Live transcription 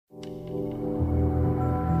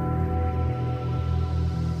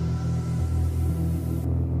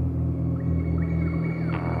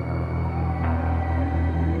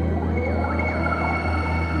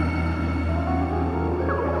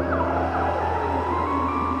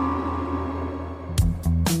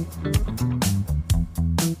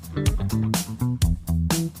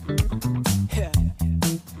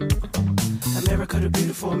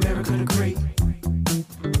America the great.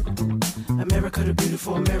 America the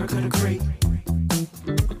beautiful, America the great.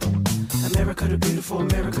 America the beautiful,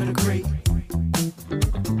 America the great.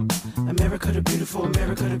 America the beautiful,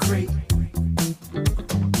 America the great.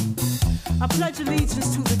 I pledge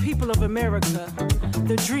allegiance to the people of America,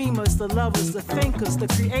 the dreamers, the lovers, the thinkers, the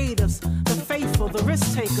creators, the faithful, the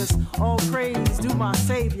risk takers. All praise due my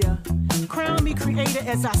savior. Crown me creator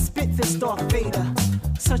as I spit this Darth Vader.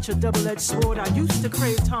 Such a double-edged sword. I used to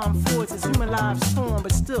crave Tom Ford's as human lives torn,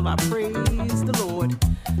 but still I praise the Lord.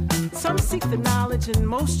 Some seek the knowledge and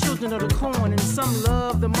most children of the corn, and some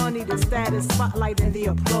love the money, the status, spotlight, and the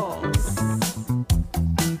applause.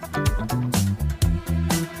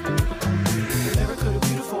 America the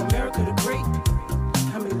beautiful, America the great.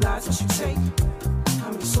 How many lives must you take?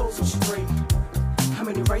 How many souls must you break? How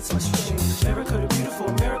many rights must you change? America the beautiful,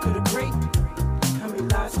 America the great. How many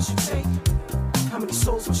lives must you take? How many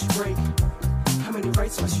souls must you break? How many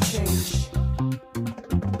rights must you change?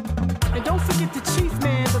 And don't forget the chief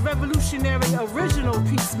man, the revolutionary original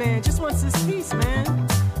peace man. Just wants his peace, man.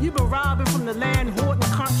 You've been robbing from the land,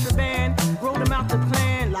 hoarding contraband. Wrote him out the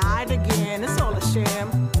plan, lied again. It's all a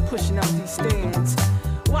sham, pushing out these stands.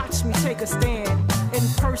 Watch me take a stand, in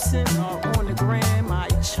person or on the gram, I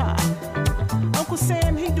chop. Uncle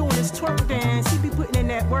Sam, he doing his twerk dance. He be putting in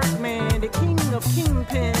that work, man. The king of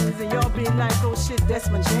kingpins, and y'all be like, oh shit, that's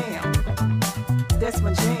my jam. That's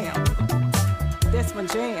my jam. That's my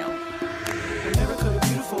jam. America the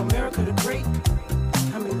beautiful, America the great.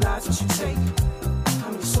 How many lives must you take? How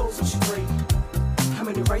many souls must you break? How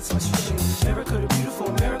many rights must you change? America the beautiful,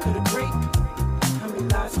 America the great. How many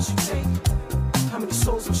lives must you take? How many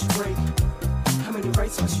souls must you break? How many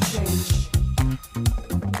rights must you change?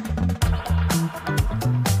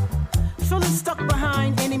 Feeling stuck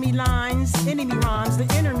behind enemy lines, enemy rhymes, the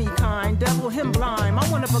enemy kind, devil him blind. My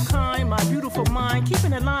one of a kind, my beautiful mind,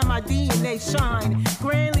 keeping in line my DNA shine.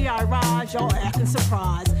 Grandly I rise, y'all acting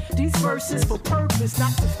surprised. These verses for purpose,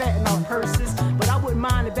 not to fatten our purses, but I wouldn't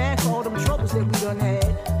mind it back for all them troubles that we done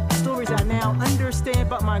had. Stories I now understand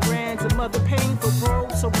about my grands and mother, pain for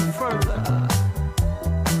broke, so we further.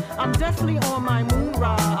 I'm definitely on my moon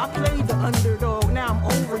ride. I played the underdog, now I'm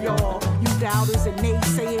over y'all. You doubters and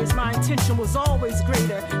naysayers, my intention was always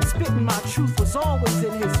greater. Spitting my truth was always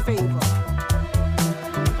in his favor.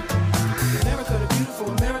 America the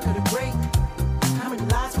beautiful, America the great. How many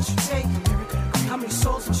lives must you take? How many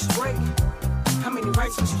souls must you break? How many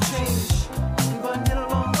rights must you change? You've been a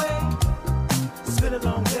long way. It's been a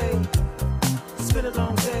long day. It's been a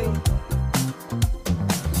long day.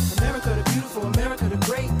 America the beautiful, America the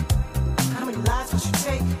great. How many lives must you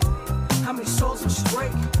take? How many souls must you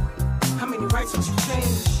break? How many rights must you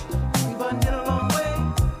change? We've been a long way.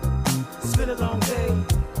 It's been a long day.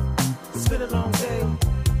 It's been a long day.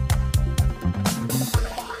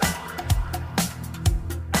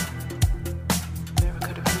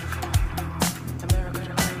 America the beautiful, America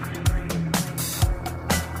the great.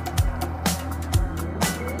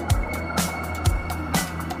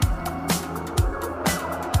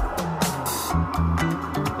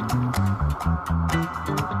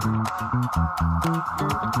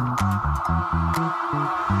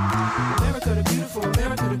 America the beautiful,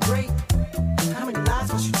 America the great. How many lives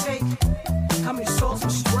must you take? How many souls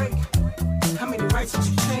must you break? How many rights must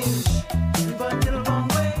you change? We've been a long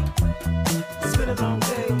way. It's been a long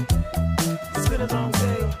day. It's been a long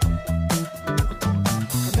day.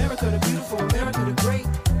 America the beautiful, America the great.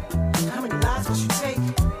 How many lives must you take?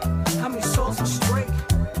 How many souls must you break?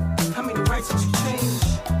 How many rights must you change?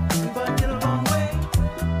 We've been a long way.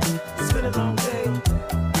 It's been a long day.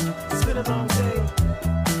 It's been a long day.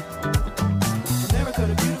 America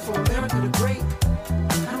the beautiful, America the great.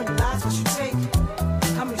 How many lives must you take?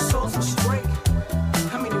 How many souls must you break?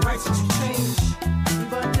 How many rights must you change? We've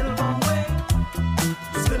been a long way.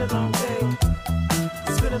 It's been a long day.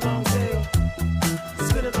 It's been a long day.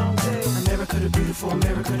 It's been a long day. America the beautiful,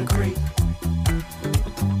 America the great.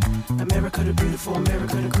 America the beautiful,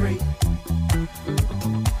 America the great.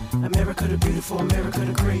 America the beautiful, America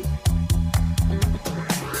the great.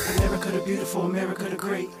 America the beautiful, America the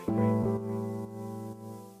great.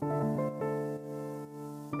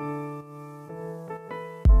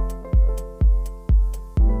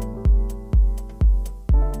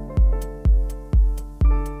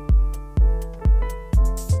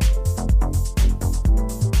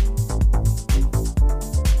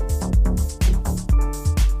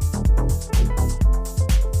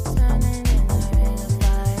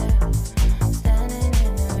 Standing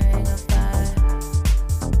in the ring of fire.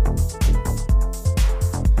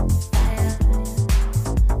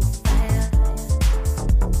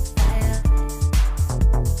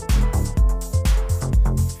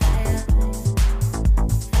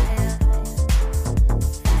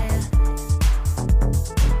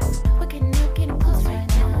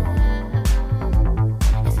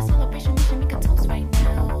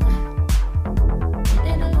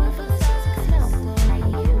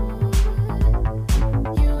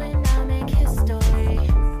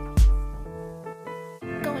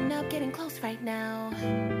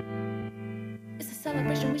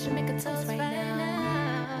 should make a toast right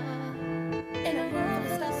now. In a room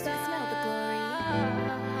full of stars, smell the glory.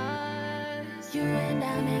 You and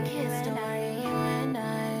I make history. You and I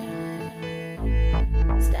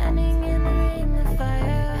standing in the ring of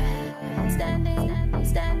fire. Standing,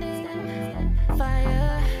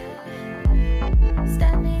 fire.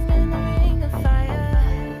 Standing in the ring of fire.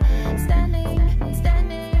 Standing,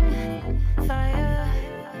 fire.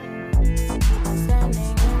 Standing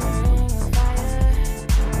in the ring of fire.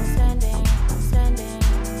 Standing,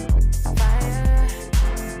 fire.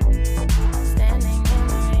 Standing in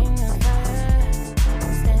the ring of fire.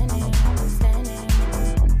 Standing,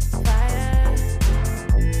 fire.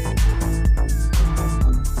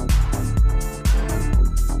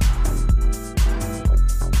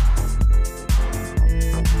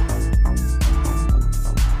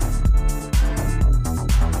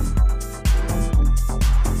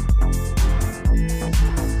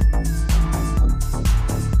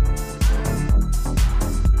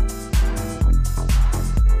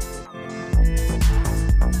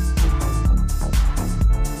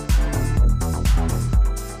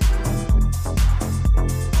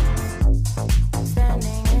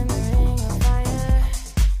 Standing in the ring of fire.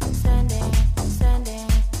 Standing,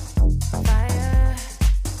 fire.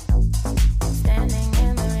 Standing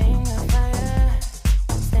in the ring of fire.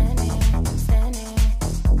 Standing,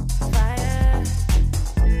 fire.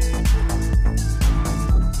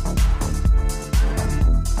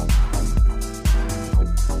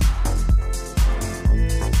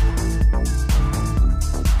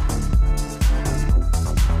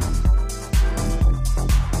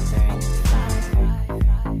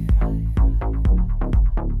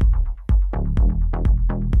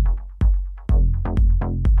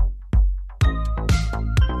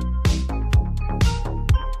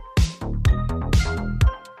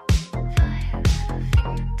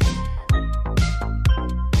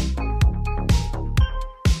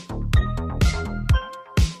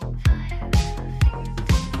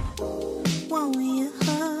 Won't you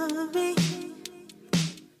hurry?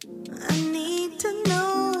 I need to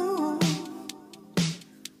know.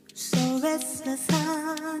 So restless,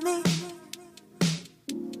 honey.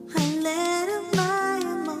 I let my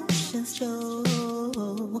emotions show.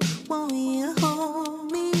 Won't you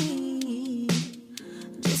hold me?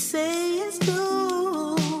 Just say it's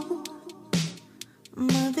true.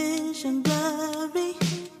 My vision blurry,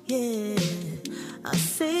 yeah. I'm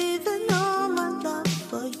saving all my love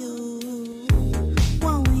for you.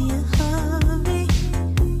 Won't you hurry?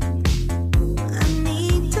 I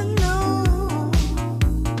need to know.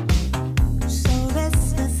 So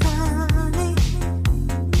restless, honey.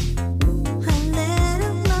 I let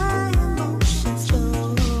my emotions show.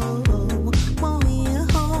 Won't you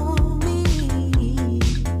hold me?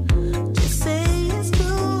 Just say it's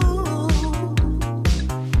true.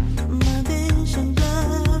 My vision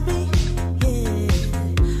blurry, yeah.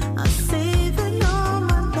 I'm saving all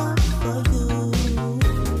my love for you.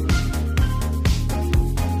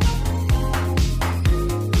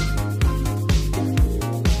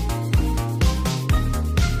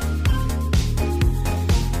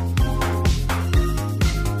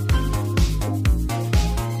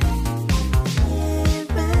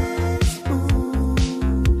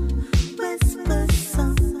 Whisper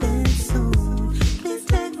something soon. Please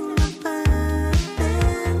take my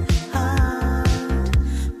burning heart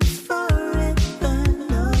before it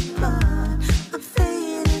burns apart. I'm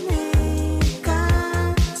fading, ain't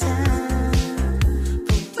got time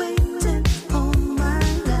for waiting all my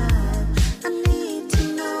life. I need to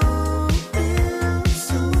know real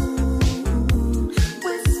soon.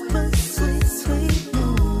 Whisper sweet, sweet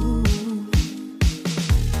moon.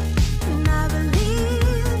 And I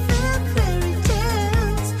believe in fairy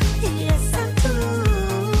tales, yes I do.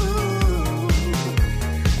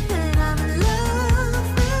 And I'm in love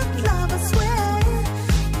with love, I swear,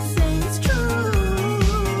 say it's true.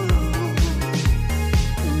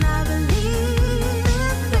 And I believe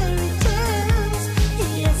in fairy tales,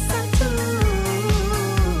 yes I do.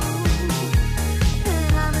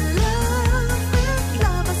 And I'm in love with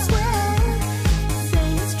love, I swear, say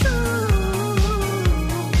it's true.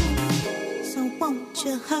 So won't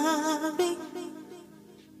you hurry?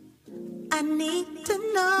 I need to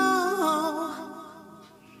know.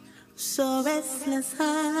 So restless,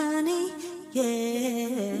 honey,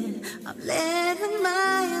 yeah. I'm letting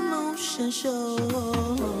my emotions show.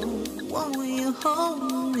 Won't you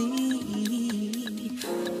hold me?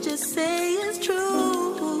 Just say it's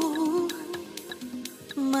true.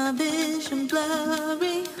 My vision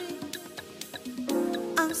blurry.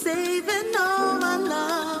 I'm saving all my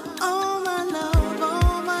love, all my love,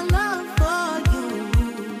 all my love for you.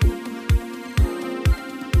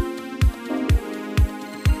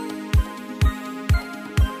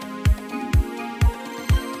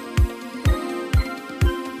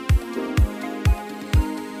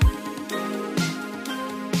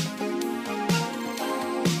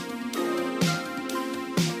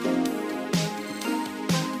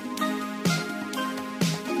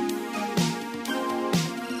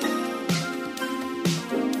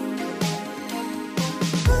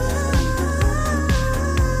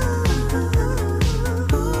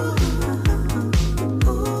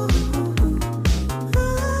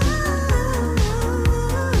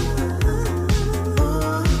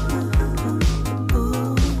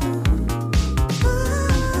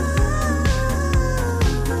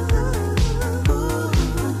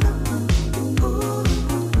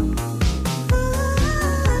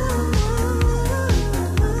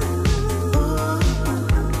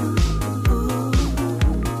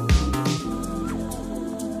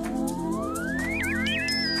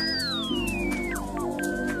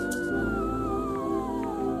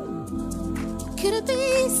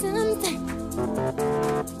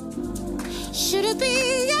 Should it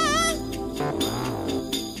be? Yeah.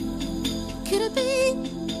 Could it be?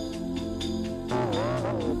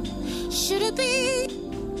 Should it be?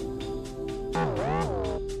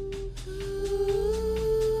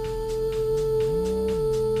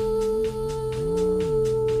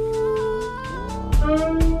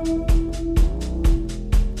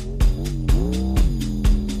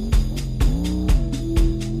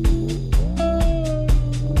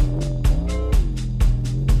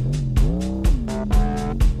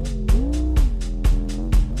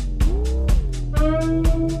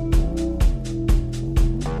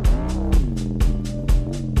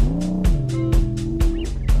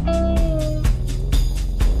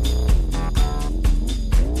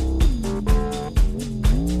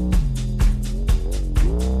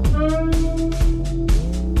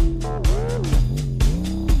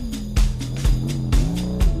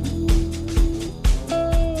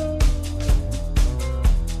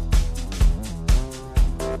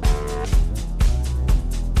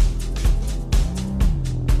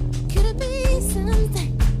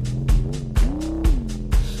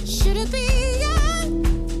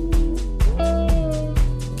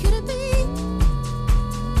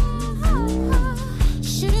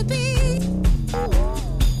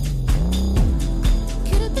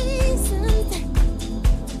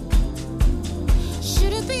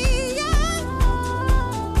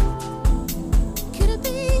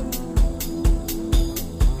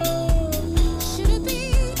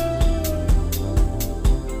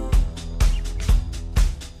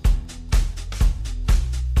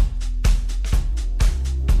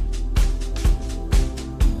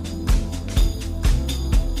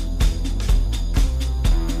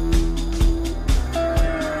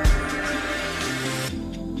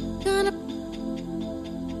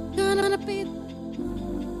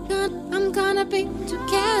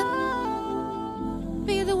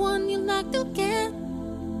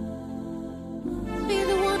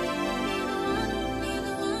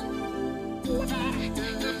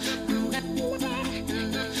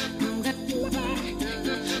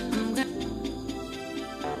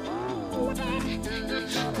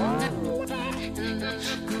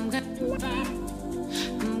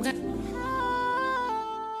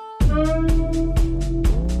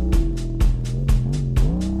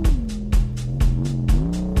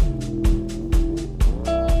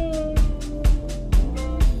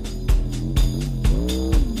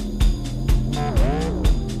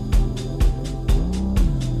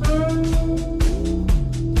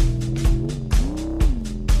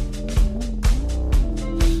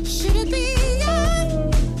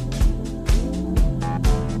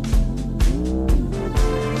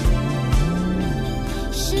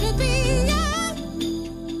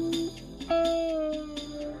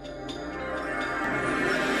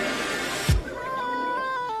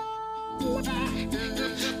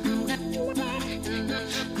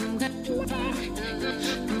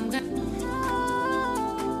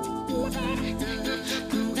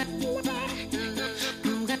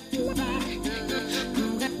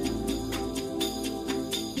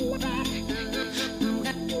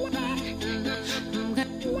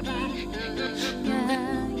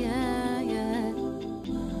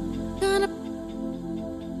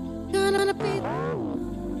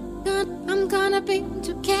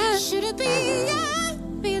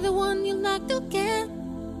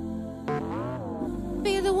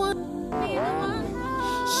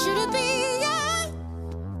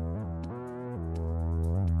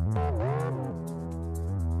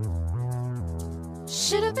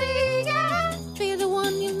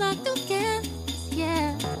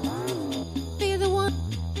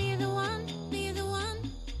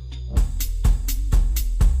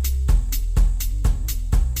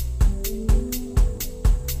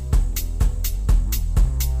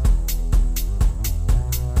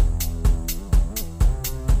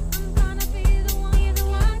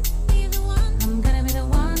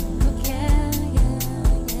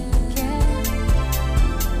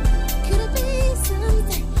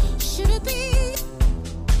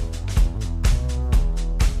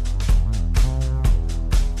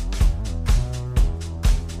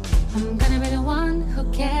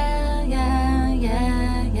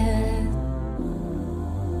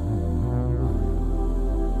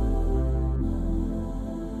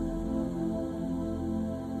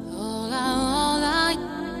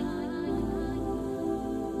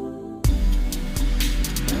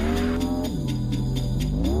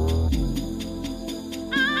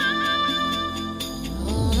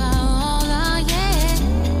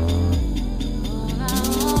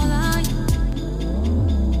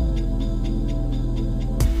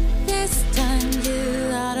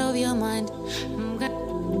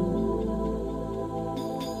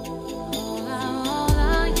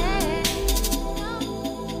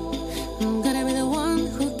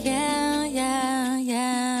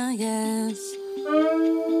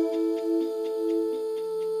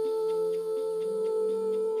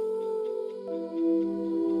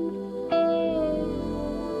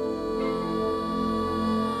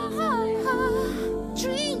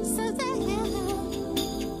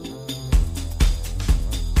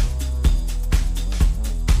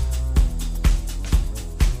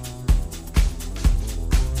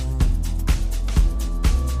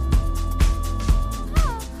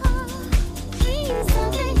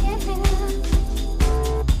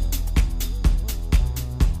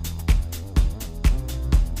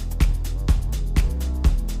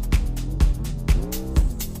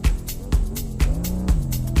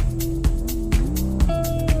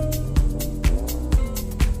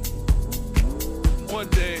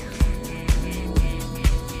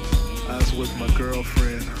 was with my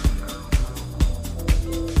girlfriend.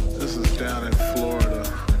 This is down in Florida.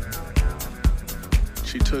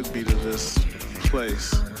 She took me to this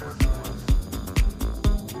place.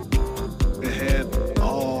 It had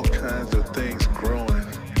all kinds of things growing.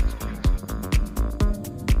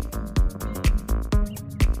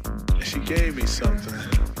 And she gave me something.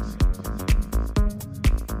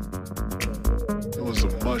 It was a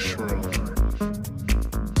mushroom.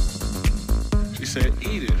 She said,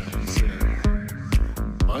 eat it. I said,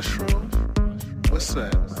 mushroom? What's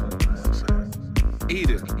that? I said, eat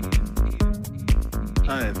it.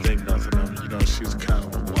 I didn't think nothing of it. You know, she was kind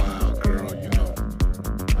of a wild girl, you know.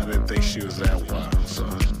 I didn't think she was that wild, so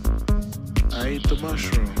I ate the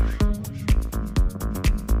mushroom.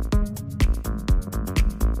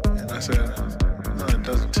 And I said, no, it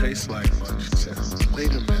doesn't taste like much. She said,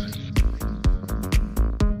 wait a minute.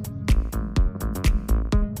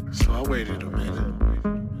 So I waited a minute.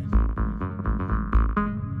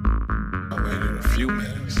 I waited a few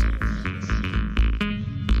minutes.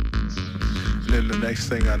 And then the next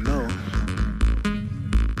thing I know,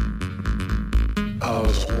 I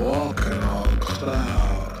was walking on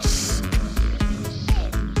clouds.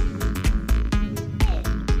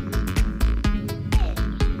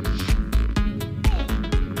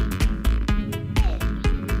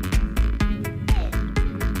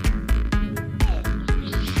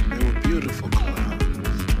 They were beautiful clouds.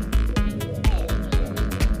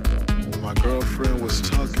 My girlfriend was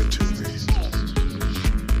talking to me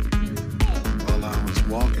while I was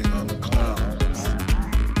walking on the clouds.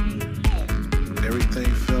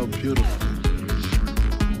 Everything felt beautiful.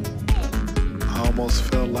 I almost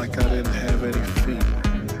felt like I didn't have any feet.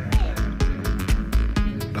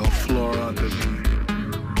 No floor under me.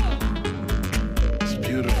 It's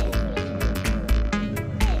beautiful.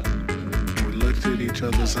 We looked at each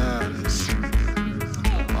other's eyes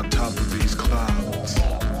on top of these clouds.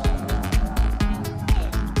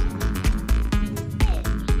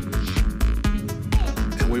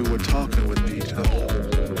 And we were talking with each other.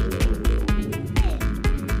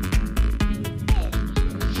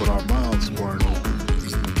 But our mouths weren't open.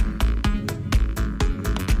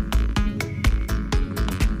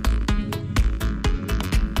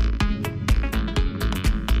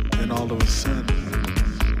 And all of a sudden,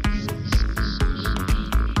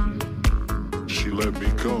 she let me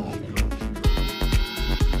go.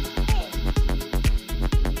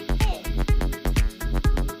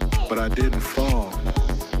 But I didn't fall.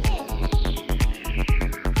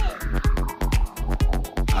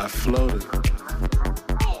 I floated.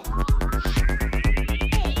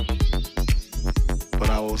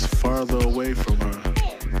 Was farther away from her.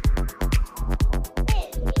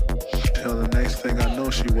 Till the next thing I know,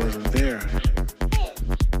 she wasn't there.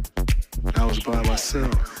 I was by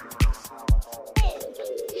myself.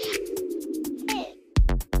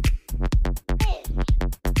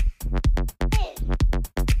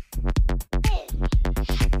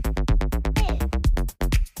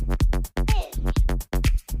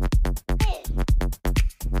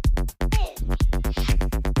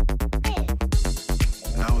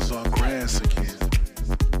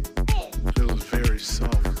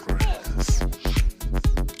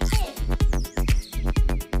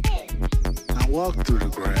 Walked through the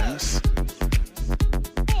grass,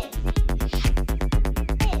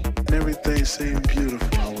 and everything seemed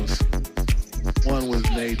beautiful. I was one with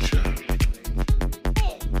nature,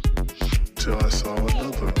 till I saw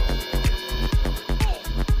another.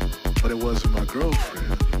 But it wasn't my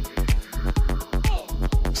girlfriend,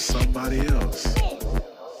 somebody else.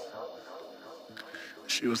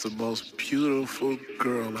 She was the most beautiful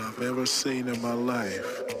girl I've ever seen in my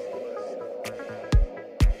life.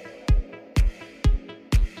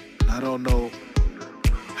 I don't know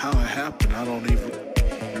how it happened. I don't even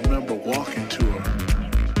remember walking to her.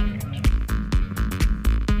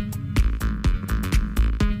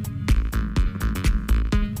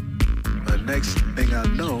 The next thing I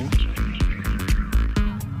know,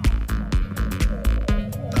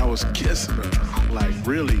 I was kissing her, like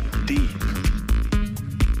really deep.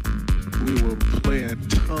 We were playing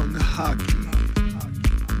tongue hockey.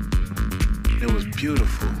 It was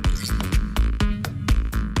beautiful.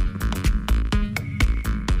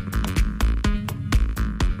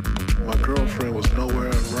 My girlfriend was nowhere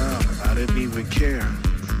around. I didn't even care.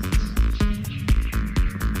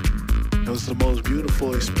 It was the most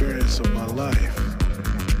beautiful experience of my life.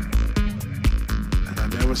 And I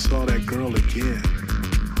never saw that girl again.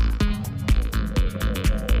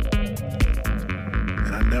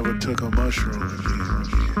 And I never took a mushroom again.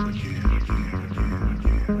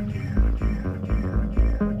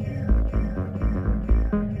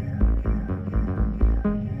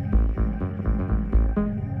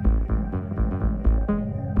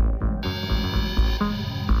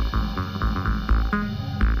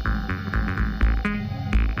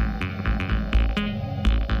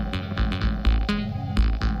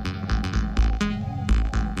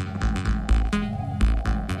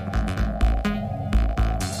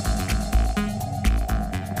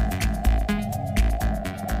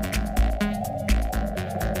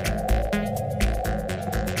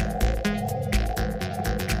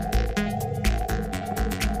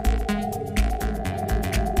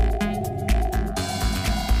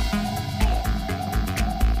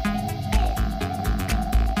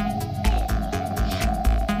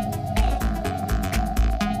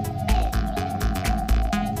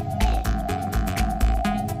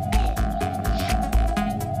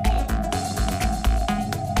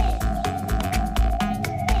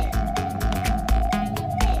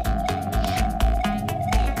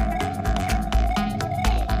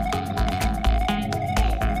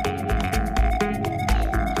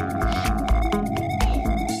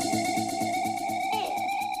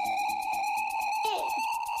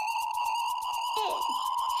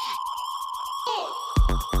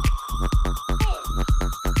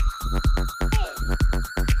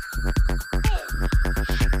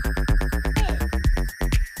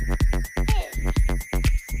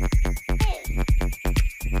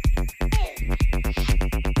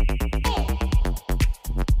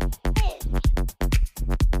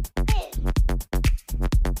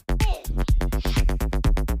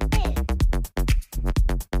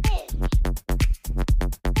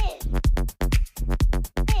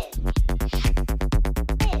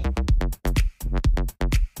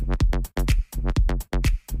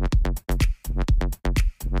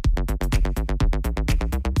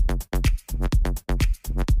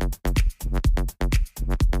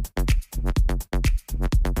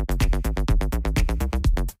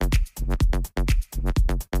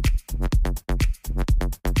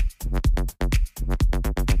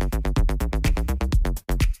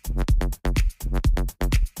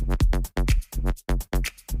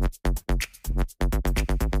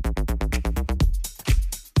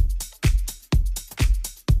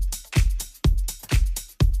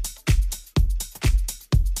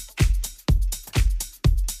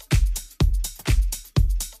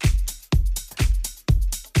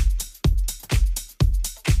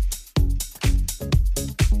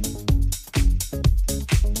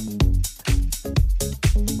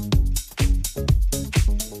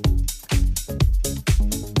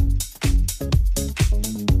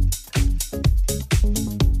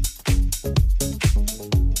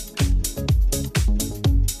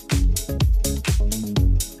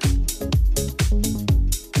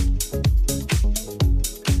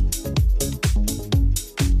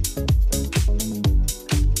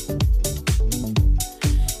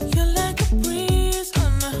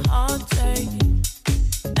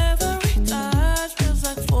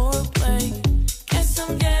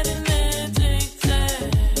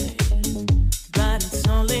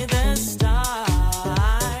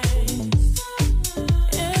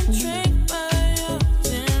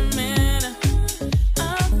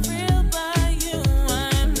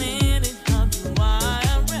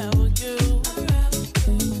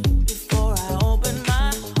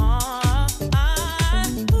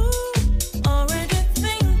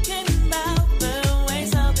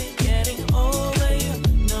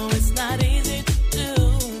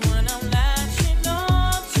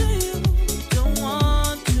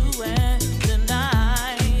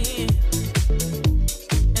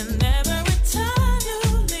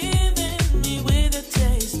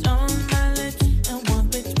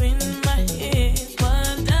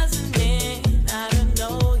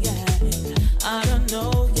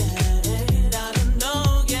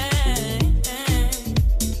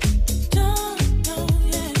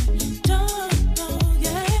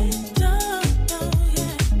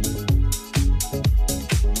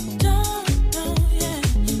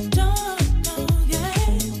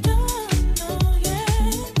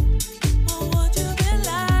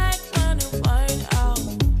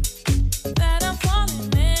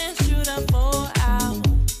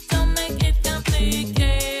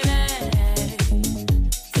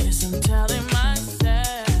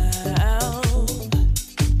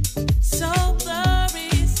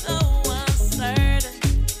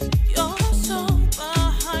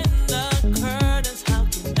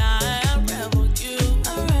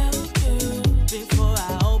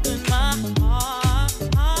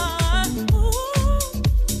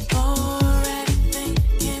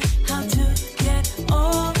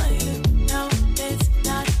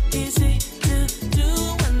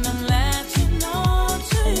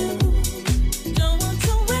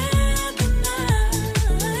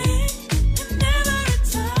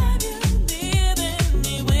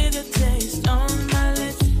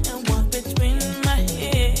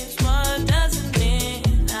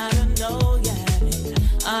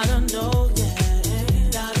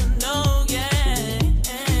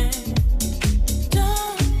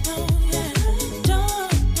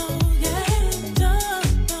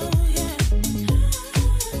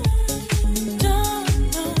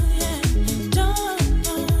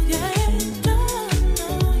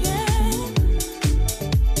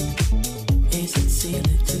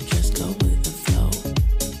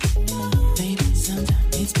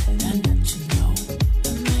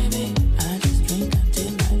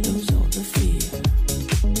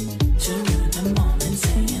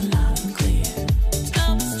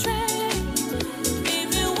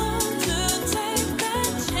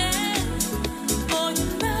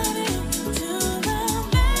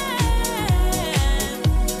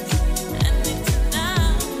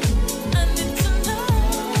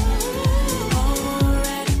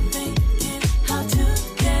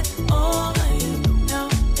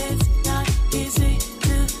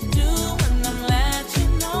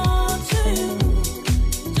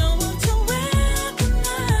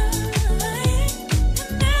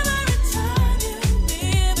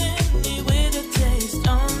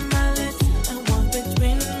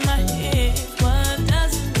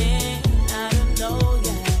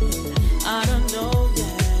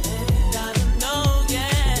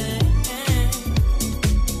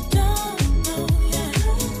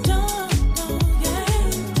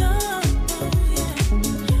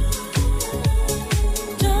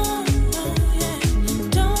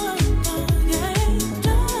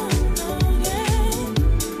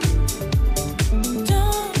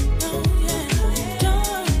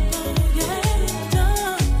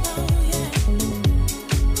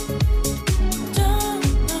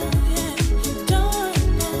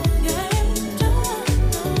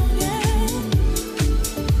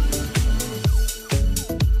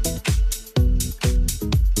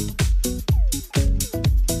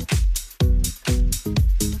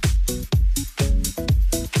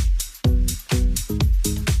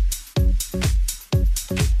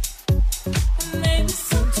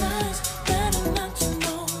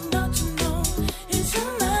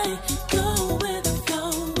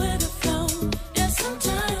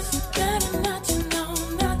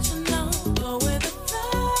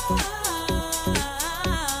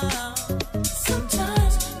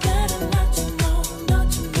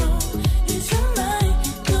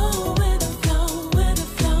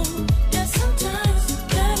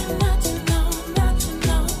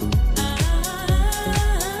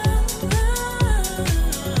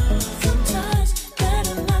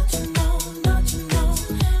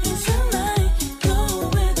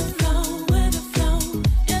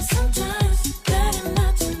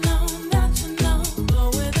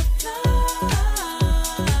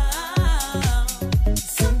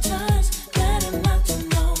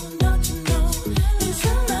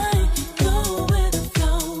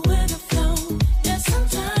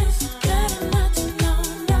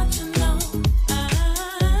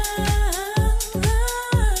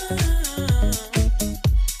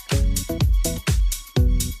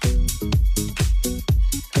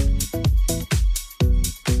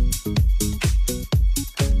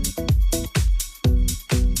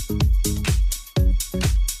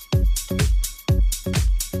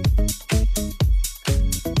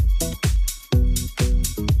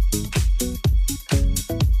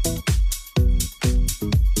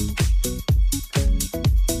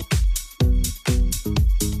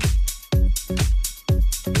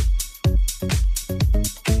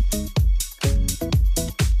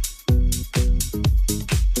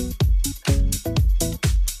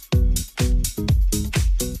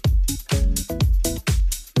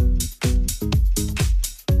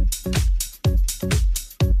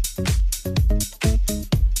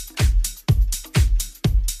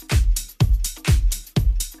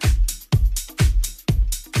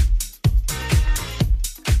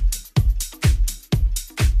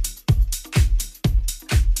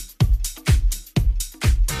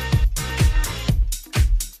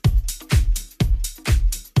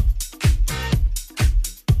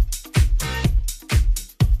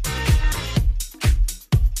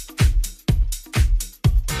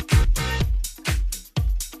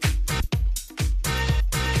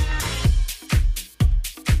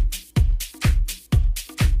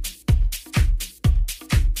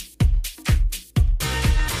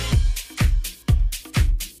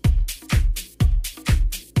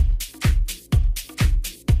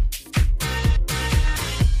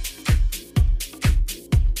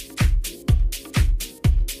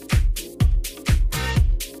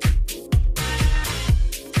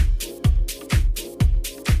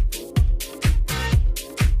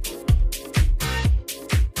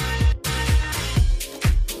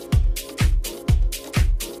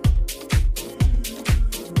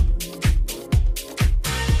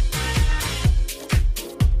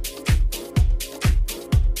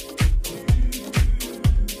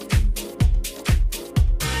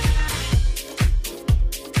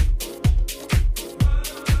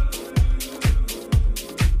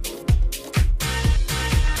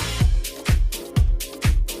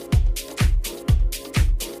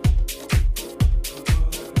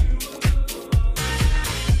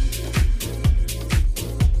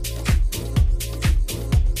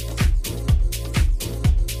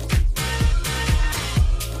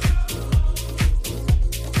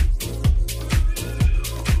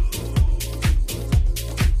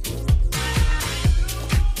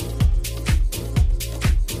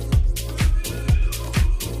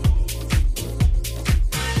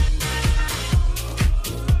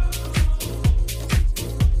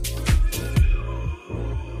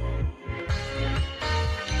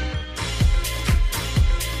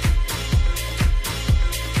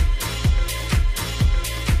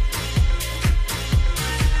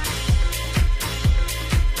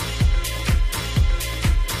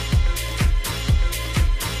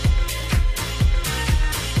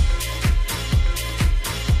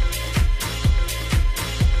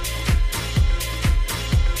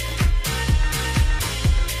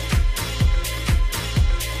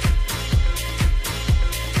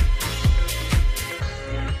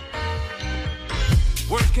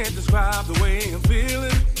 way I'm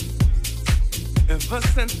feeling. Ever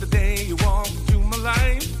since the day you walked into my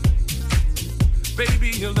life, baby,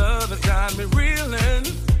 your love has got me reeling.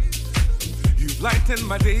 You've lightened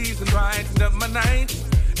my days and brightened up my nights,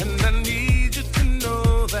 and I need you to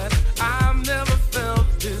know that I've never felt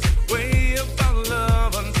this way about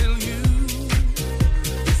love until you.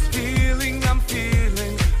 This feeling I'm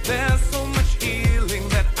feeling, there's so much healing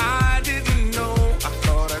that I didn't know. I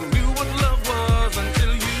thought I knew what love was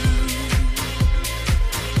until you.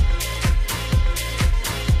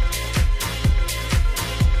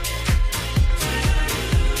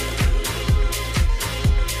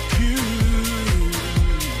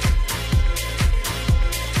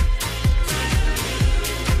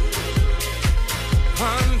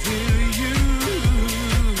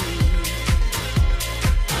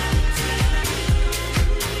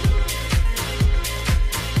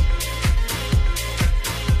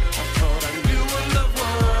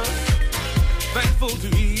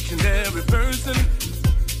 To each and every person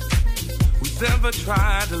who's ever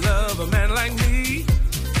tried to love a man like me.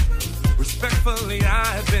 Respectfully,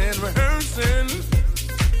 I've been rehearsing.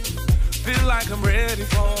 Feel like I'm ready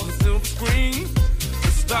for the silver screen.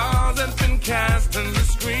 The stars have been cast and the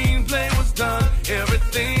screenplay was done.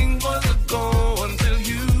 Everything was a go until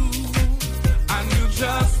you. I knew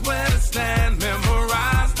just where to stand,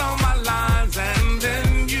 memorized all my lines, and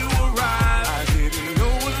then you arrived. I didn't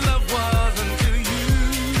know what love was until you.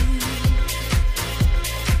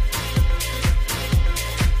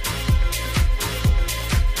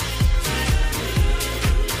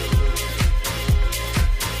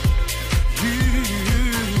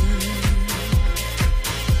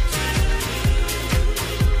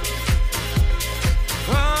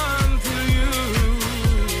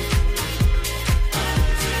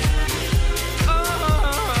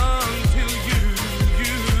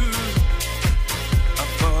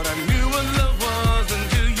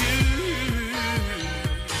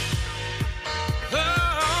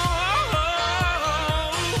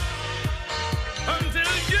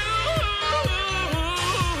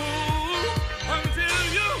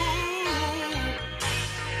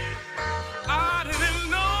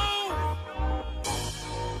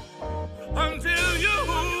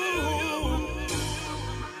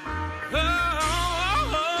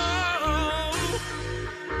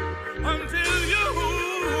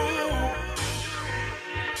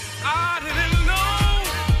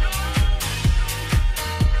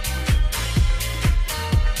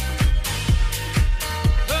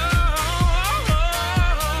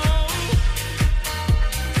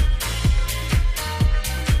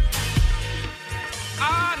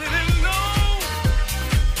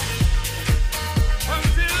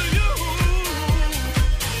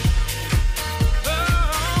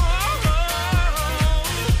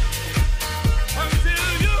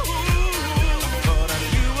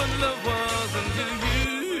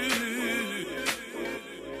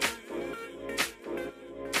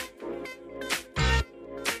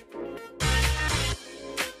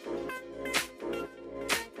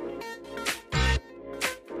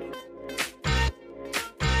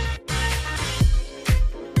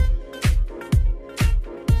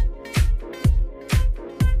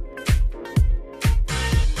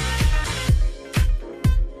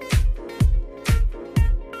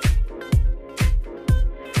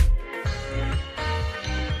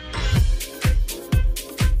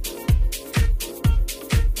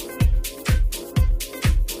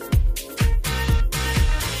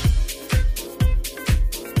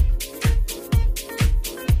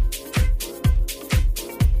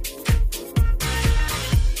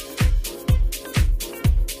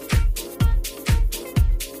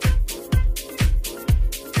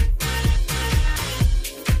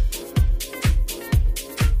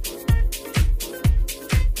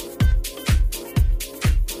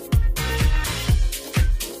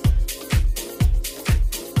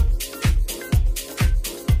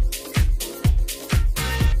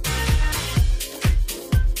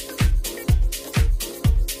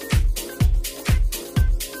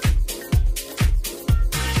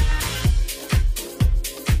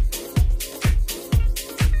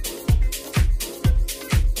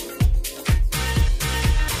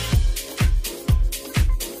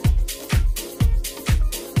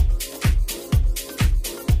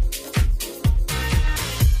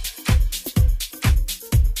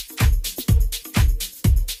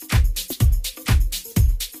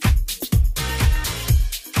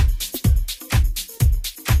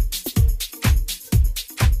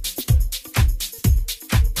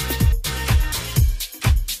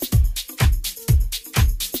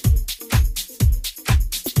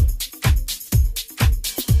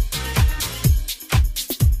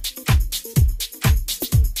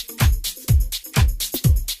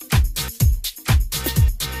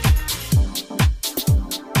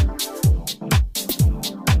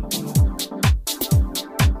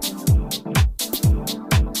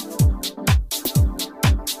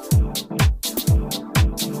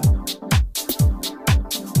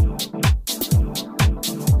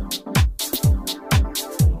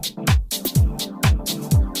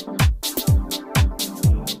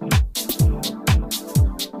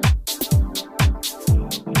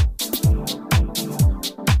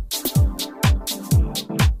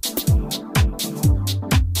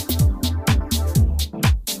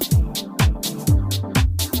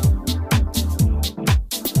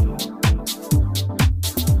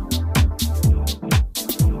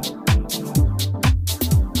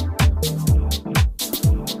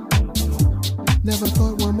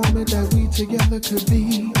 together could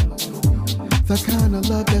be the kind of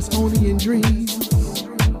love that's only in dreams,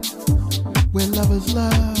 where lovers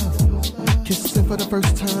love, kissing for the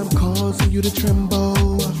first time, causing you to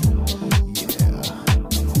tremble. Yeah,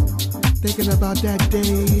 thinking about that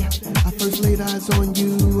day I first laid eyes on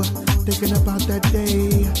you, thinking about that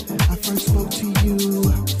day I first spoke to you,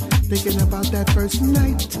 thinking about that first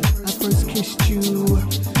night I first kissed you,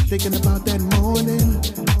 thinking about that morning,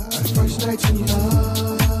 first night in love.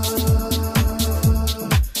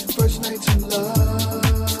 First night in love,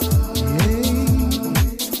 yeah.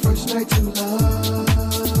 First night in love,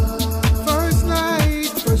 first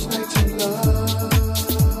night in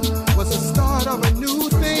love was the start of a new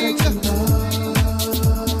thing.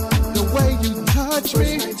 The way you touch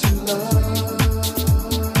me,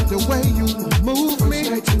 the way you move me,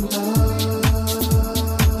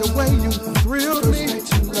 the way you thrill me.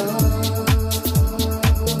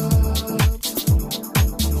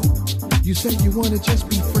 You said you wanna just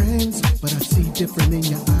be friends, but I see different in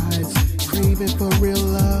your eyes. Craving for real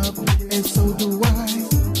love, and so do I.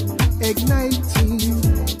 Igniting,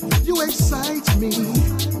 you excite me.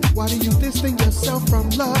 Why do you distance yourself from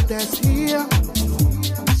love that's here?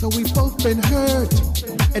 So we both been hurt,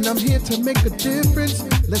 and I'm here to make a difference.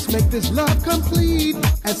 Let's make this love complete,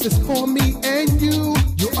 as it's for me and you.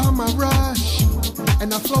 You are my rush,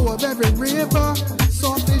 and I flow of every river.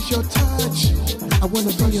 Soft is your touch. I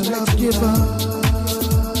wanna be your love giver.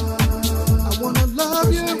 I wanna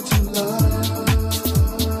love you.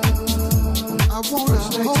 I wanna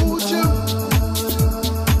hold you.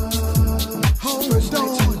 Hold on.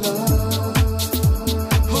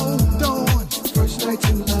 Hold on. First night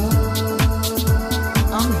in love.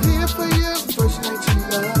 I'm here for you. First night in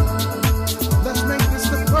love. Let's make this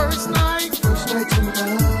the first night. First night in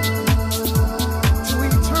love. To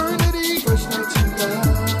eternity. First night in love.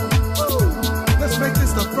 Make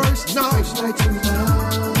this the first night. First night in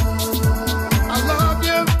love. I love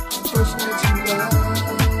you. First night in love.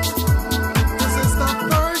 This is the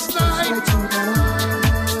first night.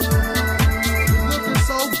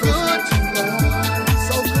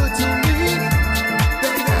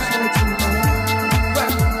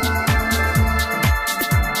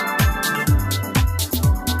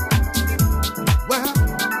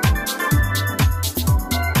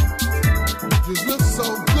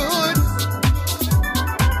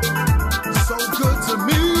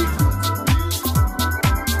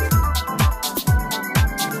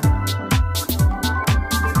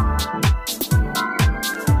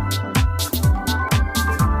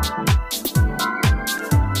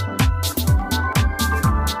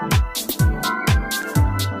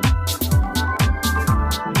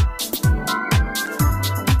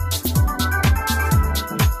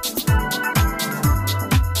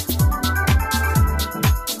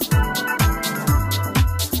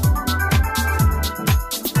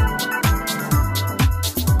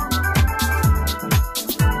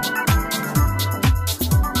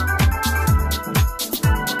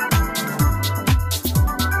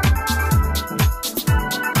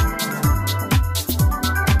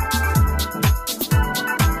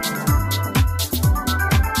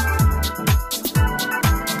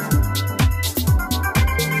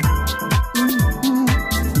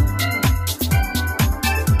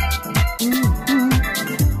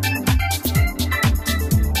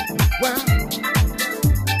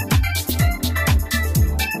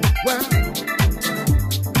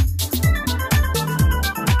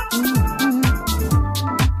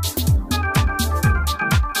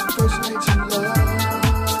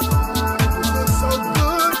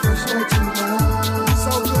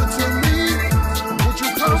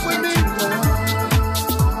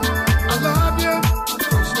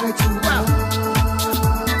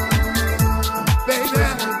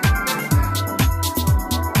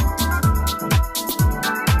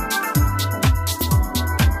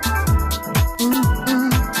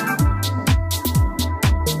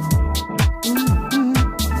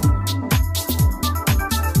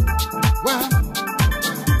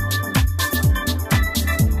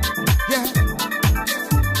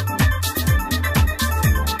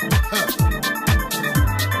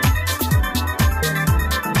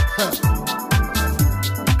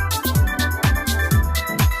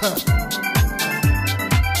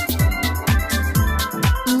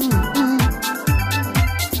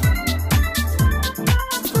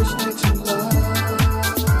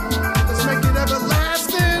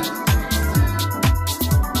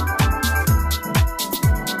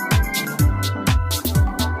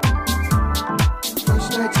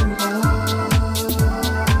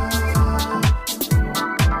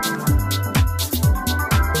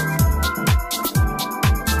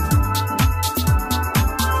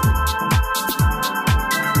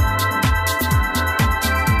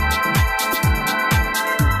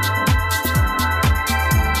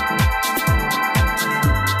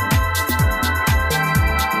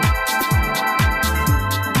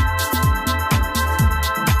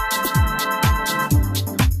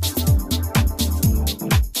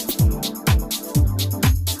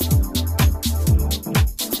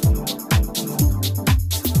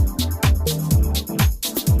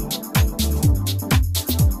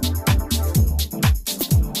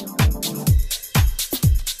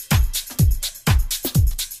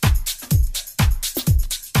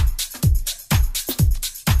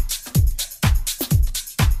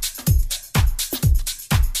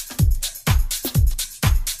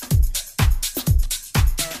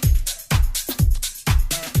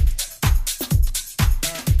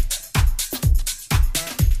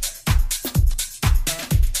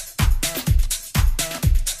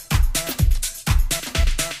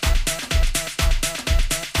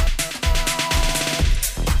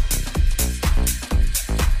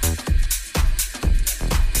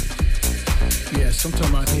 Yeah,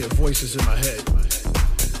 sometimes I hear voices in my head.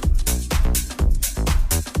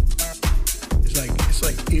 It's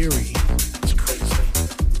like eerie. It's crazy.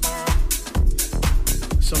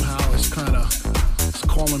 Somehow it's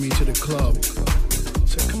calling me to the club.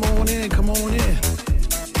 Say, come on in, come on in.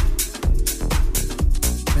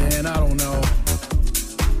 Man, I don't know.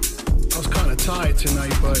 I was kind of tired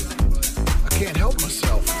tonight, but I can't help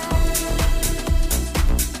myself.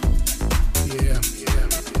 Yeah.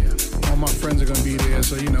 All my friends are gonna be there,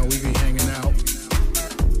 so we be hanging out.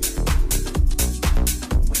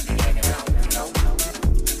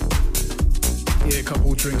 Yeah, a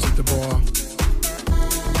couple drinks at the bar.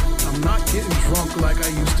 I'm not getting drunk like I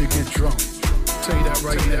used to get drunk. Tell you that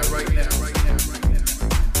right now.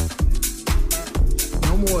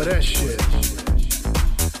 No more of that shit.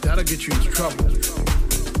 That'll get you in trouble.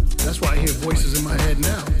 That's why I hear voices in my head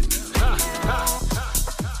now.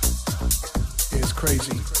 It's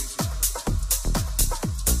crazy.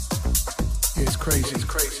 It's crazy.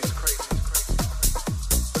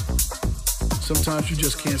 Sometimes you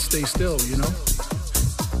just can't stay still, You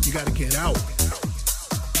gotta get out.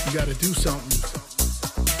 You gotta do something.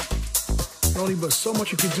 Only but so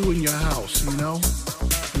much you can do in your house, You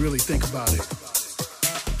really think about it.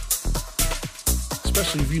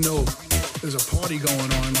 Especially if there's a party going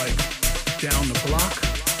on, like, down the block.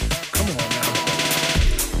 Come on now.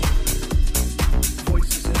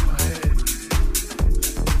 Voices in my head.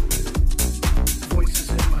 Voices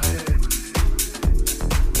in my head.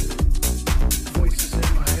 Voices in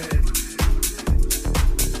my head.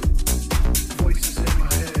 Voices in my head. Voices in my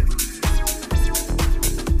head.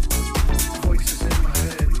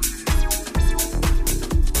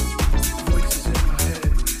 Voices in my head.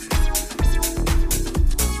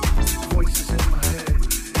 Voices in my head.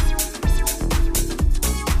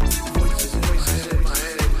 Voices in my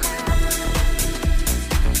head.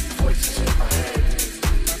 Voices in my head.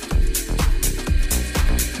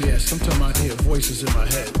 Yeah, sometimes I hear voices in my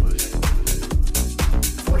head.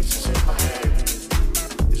 Voices in my head.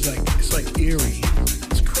 It's like eerie.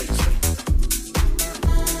 It's crazy.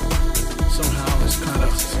 Somehow it's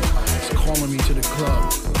calling me to the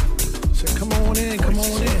club. Say, come on in, come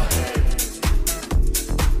on in.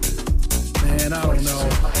 Man, I don't know.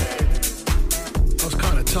 I was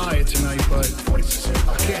kind of tired tonight, but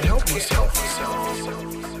I can't help myself.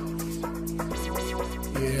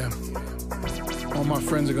 Yeah. All my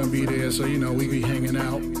friends are gonna be there, so we be hanging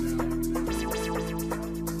out.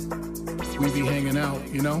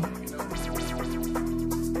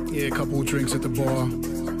 Yeah, a couple drinks at the bar.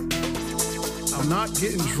 I'm not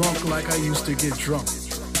getting drunk like I used to get drunk.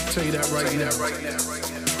 Tell you that right now.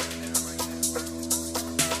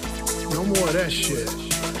 No more of that shit.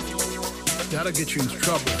 That'll get you in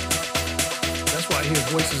trouble. That's why I hear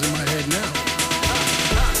voices in my head now.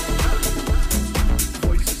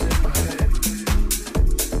 Voices in my head.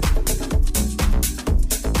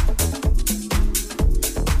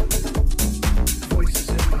 Voices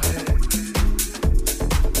in my head.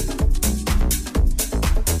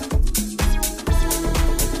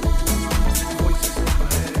 Voices in my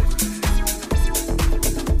head.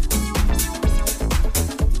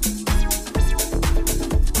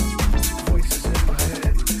 Voices in my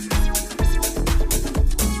head.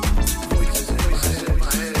 Voices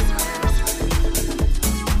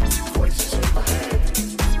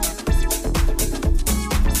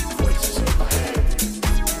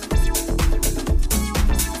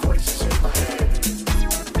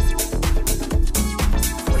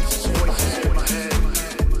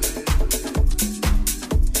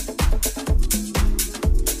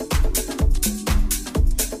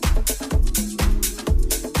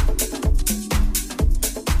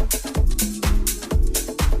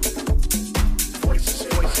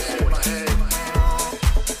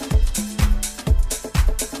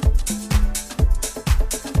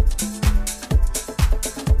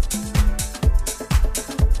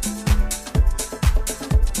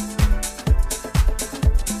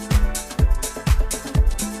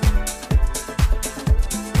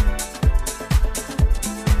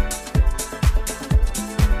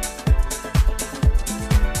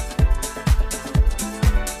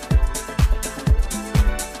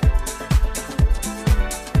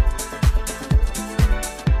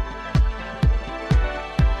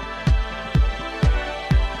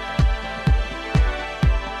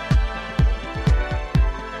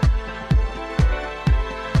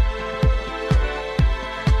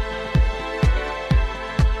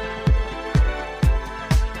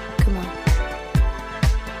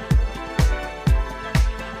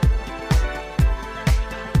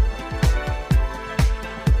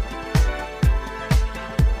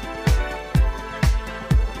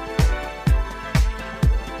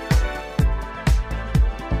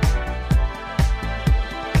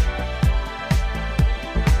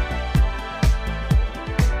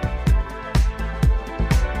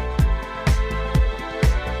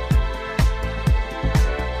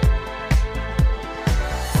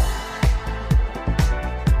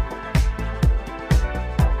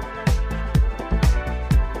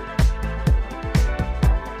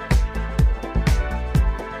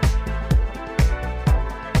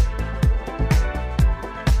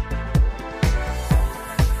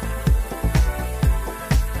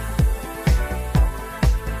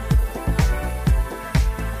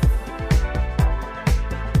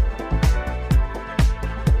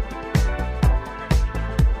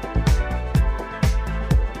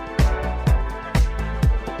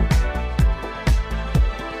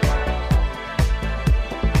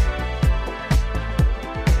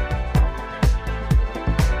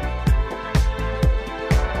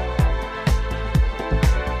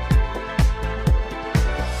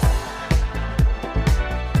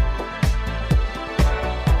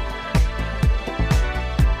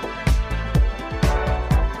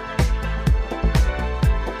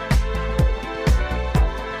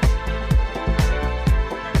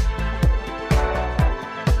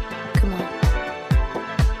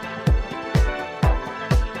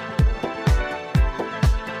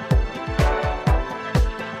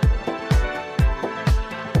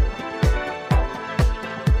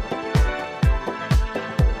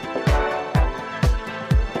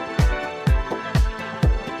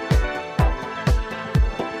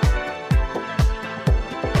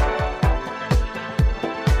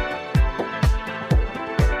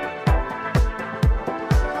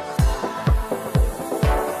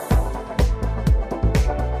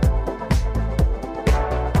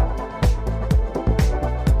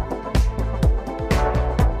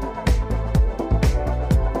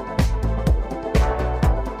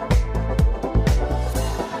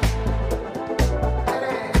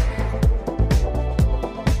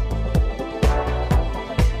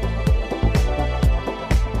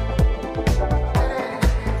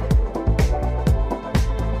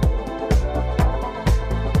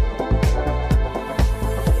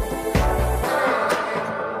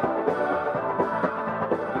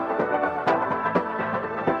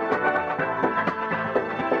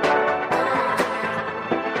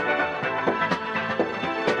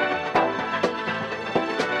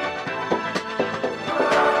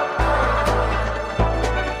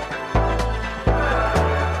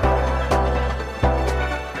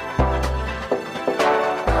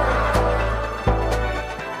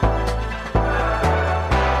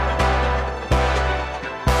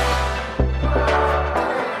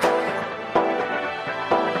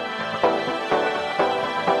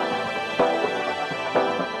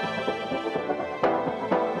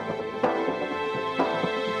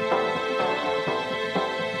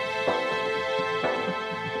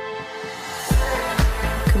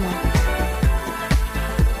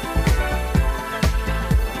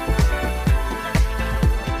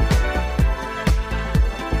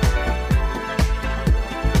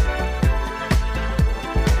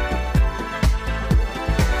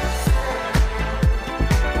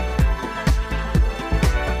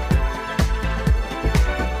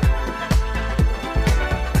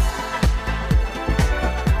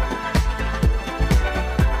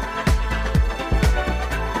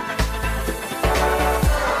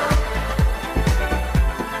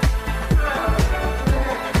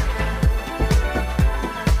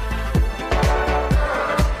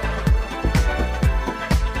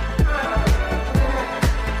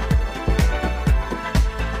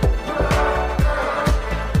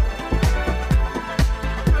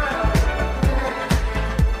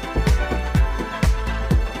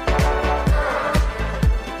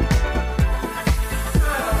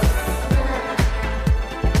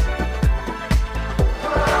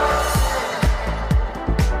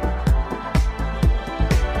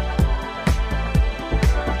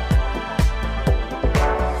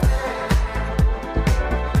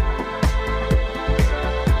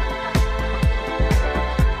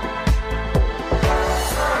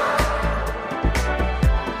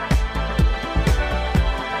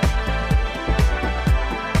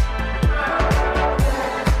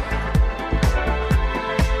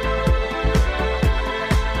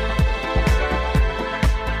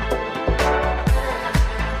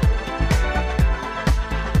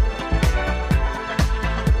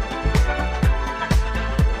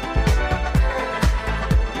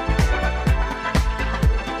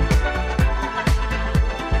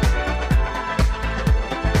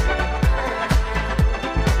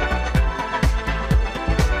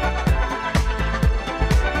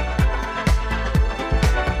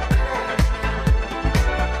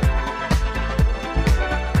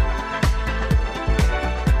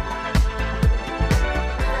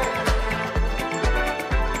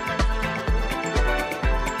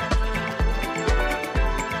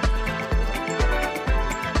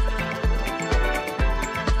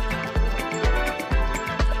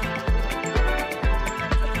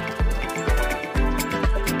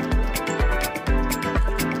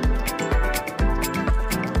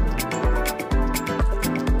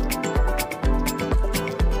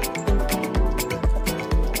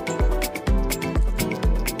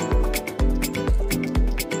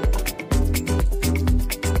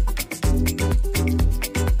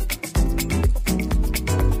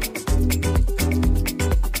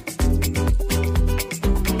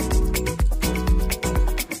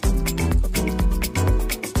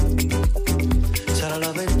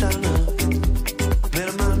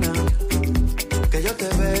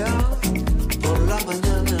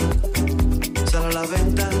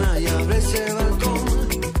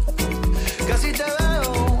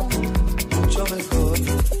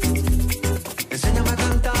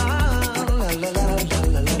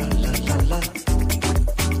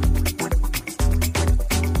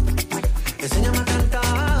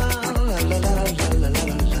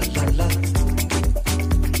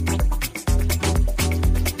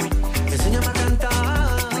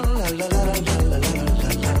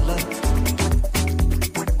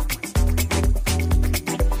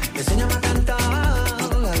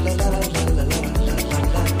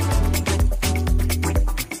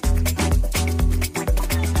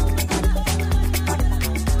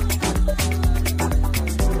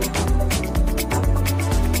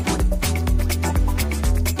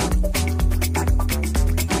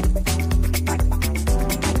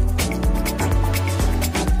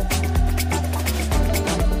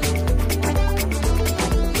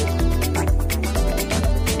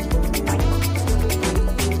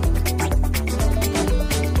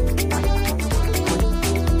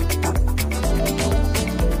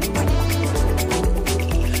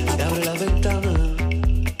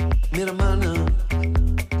mi hermana,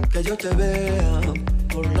 que yo te vea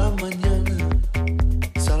por la mañana.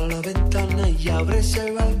 Sal a la ventana y abre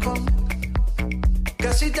ese balcón, que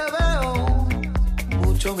así te veo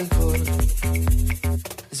mucho mejor.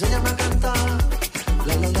 Enséñame a cantar